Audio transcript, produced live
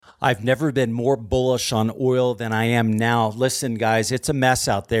I've never been more bullish on oil than I am now. Listen, guys, it's a mess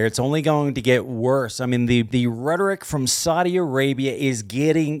out there. It's only going to get worse. I mean, the rhetoric from Saudi Arabia is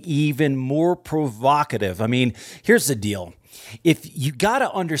getting even more provocative. I mean, here's the deal. If you got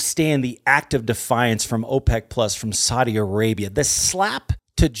to understand the act of defiance from OPEC Plus from Saudi Arabia, the slap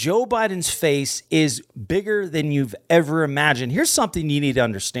to Joe Biden's face is bigger than you've ever imagined. Here's something you need to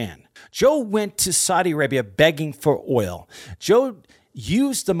understand. Joe went to Saudi Arabia begging for oil. Joe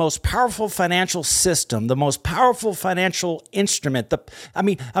used the most powerful financial system, the most powerful financial instrument.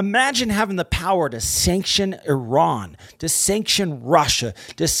 Imagine having the power to sanction Iran, to sanction Russia,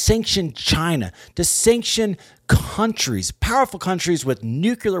 to sanction China, to sanction countries, powerful countries with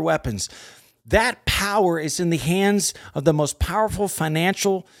nuclear weapons. That power is in the hands of the most powerful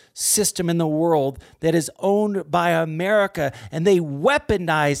financial system in the world that is owned by America, and they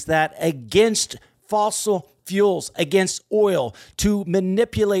weaponize that against fossil fuels, against oil, to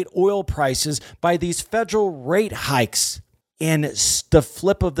manipulate oil prices by these federal rate hikes. And the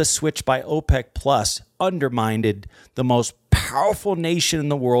flip of the switch by OPEC Plus undermined the most powerful nation in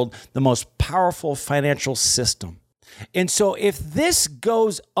the world, the most powerful financial system. And so if this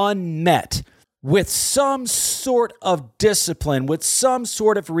goes unmet with some sort of discipline, with some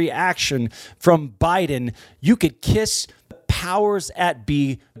sort of reaction from Biden, you could kiss powers at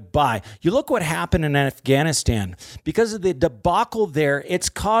be bye. You look what happened in Afghanistan. Because of the debacle there, it's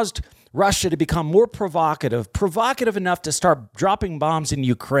caused Russia to become more provocative enough to start dropping bombs in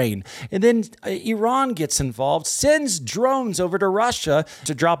Ukraine. And then Iran gets involved, sends drones over to Russia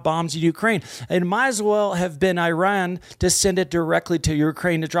to drop bombs in Ukraine. It might as well have been Iran to send it directly to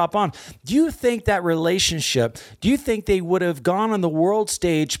Ukraine to drop bombs. Do you think that relationship, do you think they would have gone on the world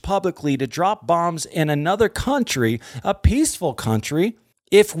stage publicly to drop bombs in another country, a peaceful country,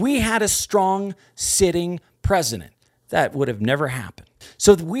 if we had a strong sitting president? That would have never happened.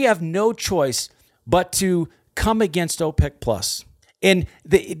 So we have no choice but to come against OPEC Plus. And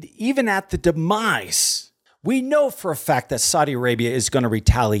even at the demise, we know for a fact that Saudi Arabia is going to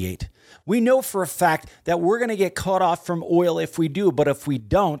retaliate. We know for a fact that we're going to get cut off from oil if we do, but if we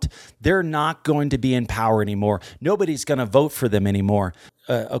don't, they're not going to be in power anymore. Nobody's going to vote for them anymore.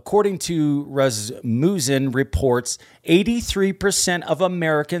 According to Rasmussen reports, 83% of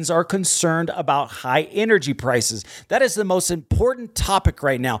Americans are concerned about high energy prices. That is the most important topic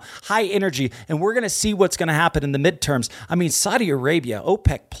right now, high energy. And we're going to see what's going to happen in the midterms. I mean, Saudi Arabia,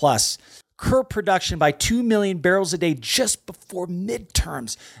 OPEC Plus, curb production by 2 million barrels a day just before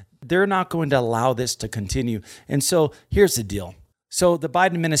midterms. They're not going to allow this to continue. And so here's the deal. So the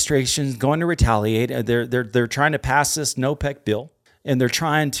Biden administration is going to retaliate. They're trying to pass this NOPEC bill. And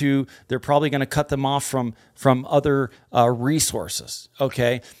they're probably going to cut them off from other resources,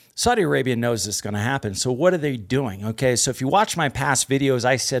 okay? Saudi Arabia knows this is going to happen. So what are they doing, okay? So if you watch my past videos,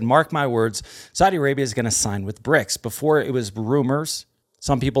 I said, mark my words, Saudi Arabia is going to sign with BRICS. Before it was rumors.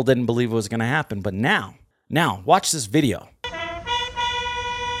 Some people didn't believe it was going to happen. But now, watch this video.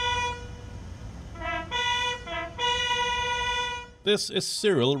 This is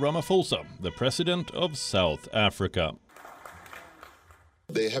Cyril Ramaphosa, the president of South Africa.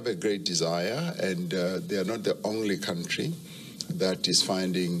 They have a great desire, and they are not the only country that is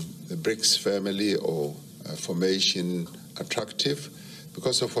finding the BRICS family or formation attractive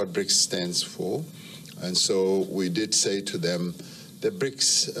because of what BRICS stands for. And so we did say to them, the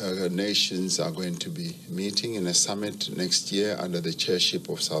BRICS nations are going to be meeting in a summit next year under the chairship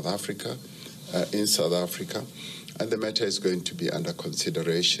of South Africa, in South Africa. And the matter is going to be under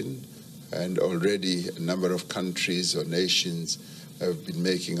consideration. And already a number of countries or nations have been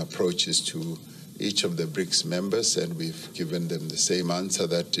making approaches to each of the BRICS members, and we've given them the same answer,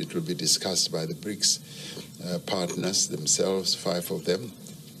 that it will be discussed by the BRICS partners themselves, 5 of them,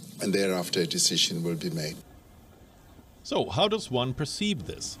 and thereafter a decision will be made. So how does one perceive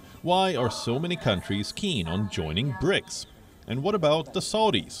this? Why are so many countries keen on joining BRICS? And what about the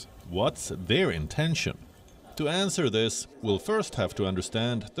Saudis? What's their intention? To answer this, we'll first have to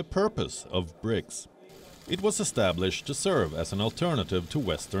understand the purpose of BRICS. It was established to serve as an alternative to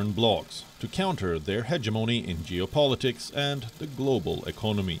Western blocs, to counter their hegemony in geopolitics and the global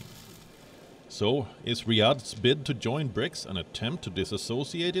economy. So, is Riyadh's bid to join BRICS an attempt to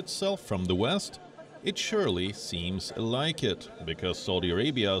disassociate itself from the West? It surely seems like it, because Saudi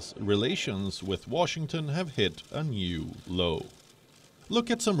Arabia's relations with Washington have hit a new low. Look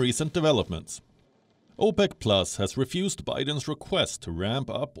at some recent developments. OPEC Plus has refused Biden's request to ramp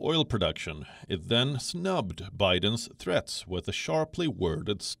up oil production. It then snubbed Biden's threats with a sharply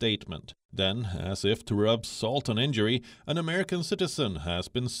worded statement. Then, as if to rub salt on injury, an American citizen has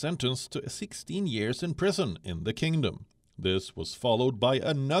been sentenced to 16 years in prison in the kingdom. This was followed by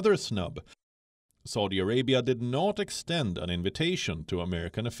another snub. Saudi Arabia did not extend an invitation to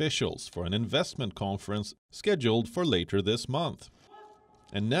American officials for an investment conference scheduled for later this month.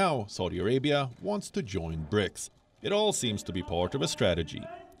 And now Saudi Arabia wants to join BRICS. It all seems to be part of a strategy.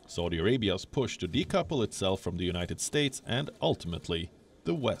 Saudi Arabia's push to decouple itself from the United States and ultimately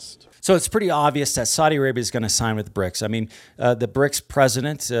the West. So it's pretty obvious that Saudi Arabia is going to sign with BRICS. I mean, the BRICS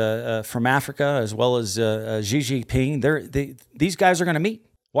president from Africa, as well as Xi Jinping, these guys are going to meet.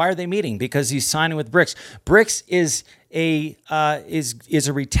 Why are they meeting? Because he's signing with BRICS. BRICS is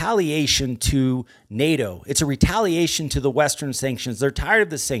a retaliation to NATO. It's a retaliation to the Western sanctions. They're tired of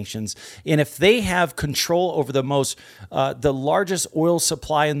the sanctions, and if they have control over the largest oil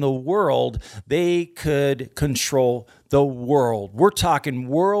supply in the world, they could control the world. We're talking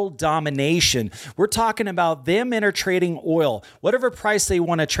world domination. We're talking about them intertrading oil, whatever price they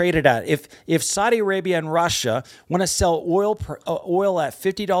want to trade it at. If Saudi Arabia and Russia want to sell oil at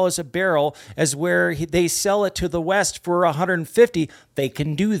 $50 a barrel, as where they sell it to the West for $150, they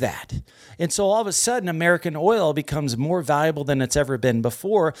can do that. And so all of a sudden, American oil becomes more valuable than it's ever been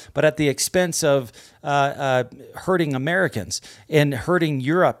before, but at the expense of hurting Americans and hurting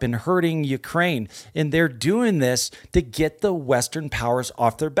Europe and hurting Ukraine. And they're doing this to get the Western powers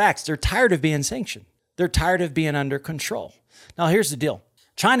off their backs. They're tired of being sanctioned. They're tired of being under control. Now, here's the deal.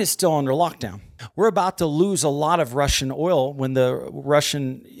 China's still under lockdown. We're about to lose a lot of Russian oil when the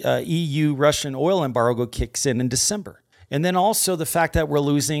EU-Russian oil embargo kicks in December. And then also the fact that we're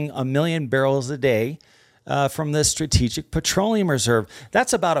losing 1 million barrels a day from the Strategic Petroleum Reserve.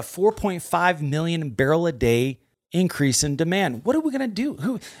 That's about a 4.5 million barrel a day increase in demand. What are we going to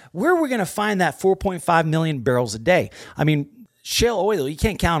do? Where are we going to find that 4.5 million barrels a day? I mean, shale oil, you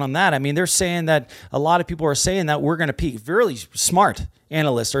can't count on that. I mean, they're saying that a lot of people are saying that we're going to peak. Really smart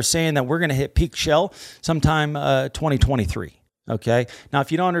analysts are saying that we're going to hit peak shale sometime 2023. Okay. Now,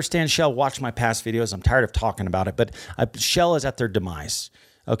 if you don't understand shale, watch my past videos. I'm tired of talking about it, but shale is at their demise.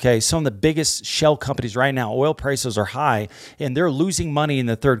 Okay. Some of the biggest shale companies right now, oil prices are high and they're losing money in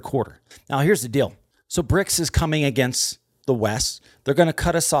the third quarter. Now, here's the deal. So BRICS is coming against the West. They're going to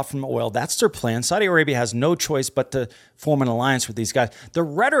cut us off from oil. That's their plan. Saudi Arabia has no choice but to form an alliance with these guys. The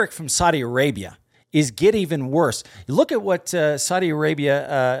rhetoric from Saudi Arabia is get even worse. Look at what Saudi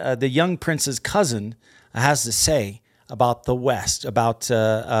Arabia, the young prince's cousin, has to say about the West, about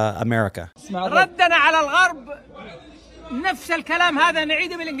America. ردنا على الغرب نفس الكلام هذا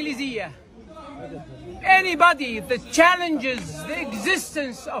نعيده بالإنجليزية. Anybody that challenges the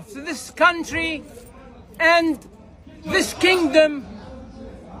existence of this country and this kingdom,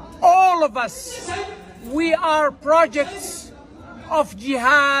 all of us, we are projects of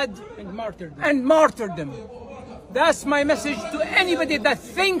jihad and martyrdom. That's my message to anybody that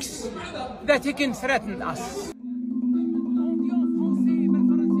thinks that he can threaten us.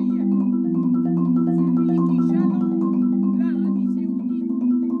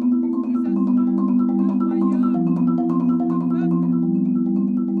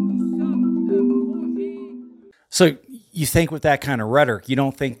 So you think with that kind of rhetoric, you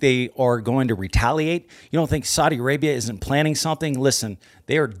don't think they are going to retaliate? You don't think Saudi Arabia isn't planning something? Listen,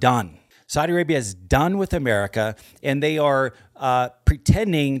 they are done. Saudi Arabia is done with America, and they are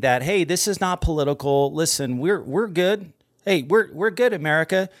pretending that, hey, this is not political. Listen, we're good. Hey, we're good,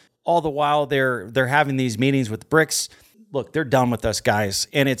 America. All the while they're having these meetings with BRICS. Look, they're done with us, guys,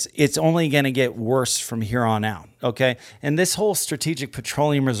 and it's only going to get worse from here on out, okay? And this whole Strategic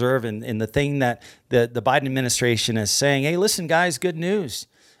Petroleum Reserve and the thing that the Biden administration is saying, hey, listen, guys, good news.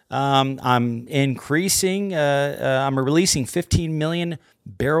 I'm releasing 15 million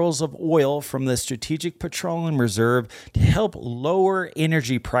barrels of oil from the Strategic Petroleum Reserve to help lower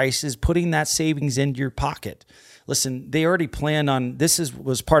energy prices, putting that savings into your pocket. Listen, they already planned on this.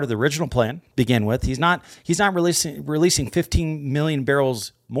 Was part of the original plan to begin with. He's not releasing 15 million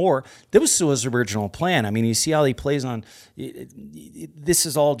barrels more. This was the original plan. I mean, you see how he plays on. This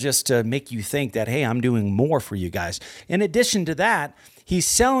is all just to make you think that, hey, I'm doing more for you guys. In addition to that, he's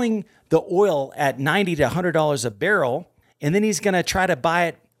selling the oil at $90 to $100 a barrel, and then he's going to try to buy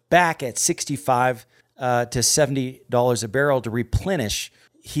it back at $65 to $70 a barrel to replenish.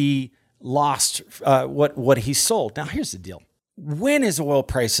 He lost what he sold. Now, here's the deal. When is oil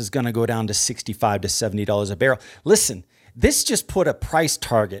prices going to go down to $65 to $70 a barrel? Listen, this just put a price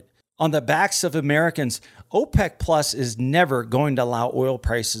target on the backs of Americans. OPEC Plus is never going to allow oil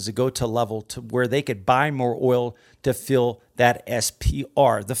prices to go to a level to where they could buy more oil to fill that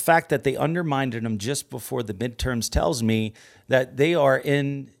SPR. The fact that they undermined them just before the midterms tells me that they are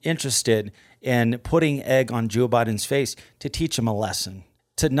interested in putting egg on Joe Biden's face to teach him a lesson.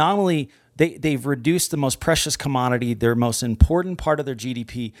 To not only they've reduced the most precious commodity, their most important part of their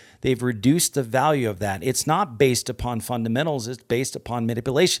GDP. They've reduced the value of that. It's not based upon fundamentals. It's based upon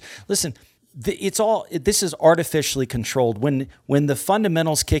manipulation. Listen, this is artificially controlled. When the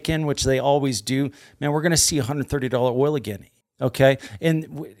fundamentals kick in, which they always do, man, we're going to see $130 oil again. Okay, and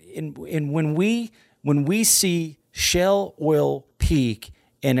when we see shale oil peak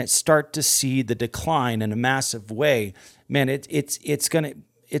and it start to see the decline in a massive way, man, it's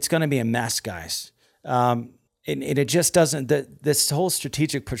gonna be a mess, guys. And it just doesn't. This whole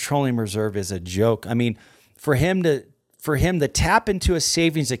strategic petroleum reserve is a joke. I mean, for him to tap into a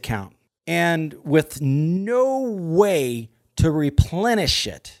savings account and with no way to replenish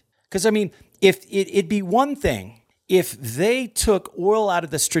it, because I mean, if it'd be one thing if they took oil out of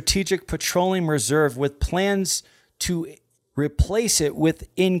the strategic petroleum reserve with plans to replace it with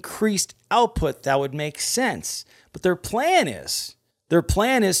increased output, that would make sense. But their plan is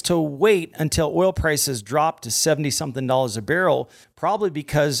to wait until oil prices drop to $70-something a barrel, probably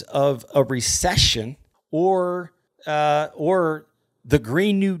because of a recession or the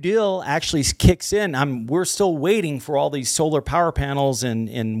Green New Deal actually kicks in. We're still waiting for all these solar power panels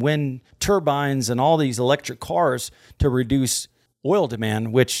and wind turbines and all these electric cars to reduce oil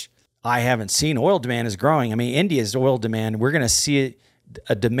demand, which I haven't seen. Oil demand is growing. I mean, India's oil demand, we're going to see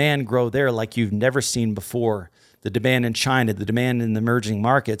a demand grow there like you've never seen before. The demand in China, the demand in the emerging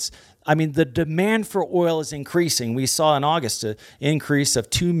markets. I mean, the demand for oil is increasing. We saw in August an increase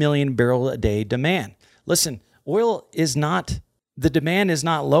of 2 million barrel a day demand. Listen, the demand is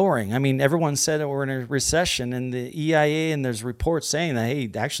not lowering. I mean, everyone said that we're in a recession, and the EIA and there's reports saying that, hey,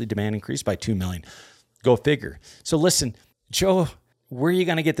 actually demand increased by 2 million. Go figure. So listen, Joe, where are you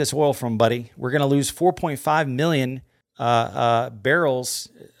going to get this oil from, buddy? We're going to lose 4.5 million barrels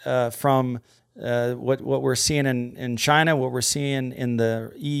from what we're seeing in China, what we're seeing in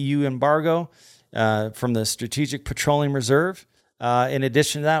the EU embargo from the Strategic Petroleum Reserve. In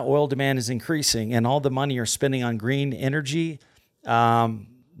addition to that, oil demand is increasing, and all the money you're spending on green energy,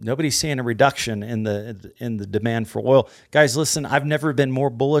 nobody's seeing a reduction in the demand for oil. Guys, listen, I've never been more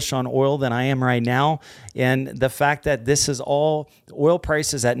bullish on oil than I am right now. And the fact that this is all oil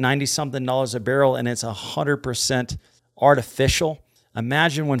prices at $90-something a barrel and it's 100% artificial.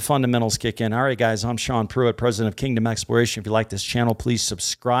 Imagine when fundamentals kick in. All right, guys, I'm Sean Pruitt, president of Kingdom Exploration. If you like this channel, please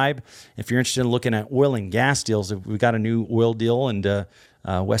subscribe. If you're interested in looking at oil and gas deals, we've got a new oil deal in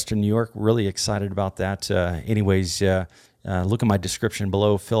Western New York. Really excited about that. Look at my description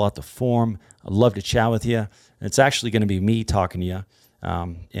below. Fill out the form. I'd love to chat with you. It's actually going to be me talking to you.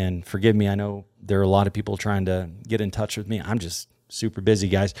 And forgive me, I know there are a lot of people trying to get in touch with me. I'm just super busy,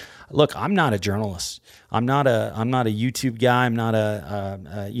 guys. Look, I'm not a journalist. I'm not a YouTube guy. I'm not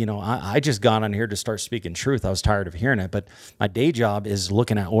I just got on here to start speaking truth. I was tired of hearing it, but my day job is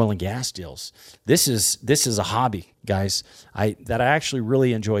looking at oil and gas deals. This is a hobby, guys, that I actually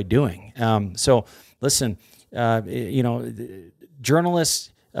really enjoy doing. So listen,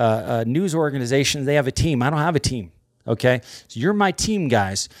 journalists, news organizations, they have a team. I don't have a team. Okay. So you're my team,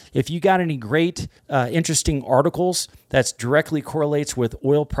 guys. If you got any great, interesting articles that's directly correlates with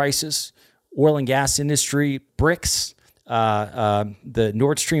oil prices, oil and gas industry, BRICS, the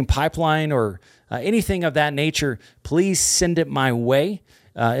Nord Stream pipeline, or anything of that nature, please send it my way.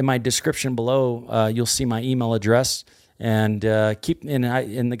 In my description below, you'll see my email address. And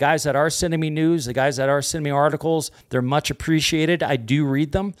and the guys that are sending me news, the guys that are sending me articles, they're much appreciated. I do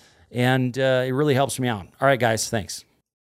read them, and it really helps me out. All right, guys, thanks.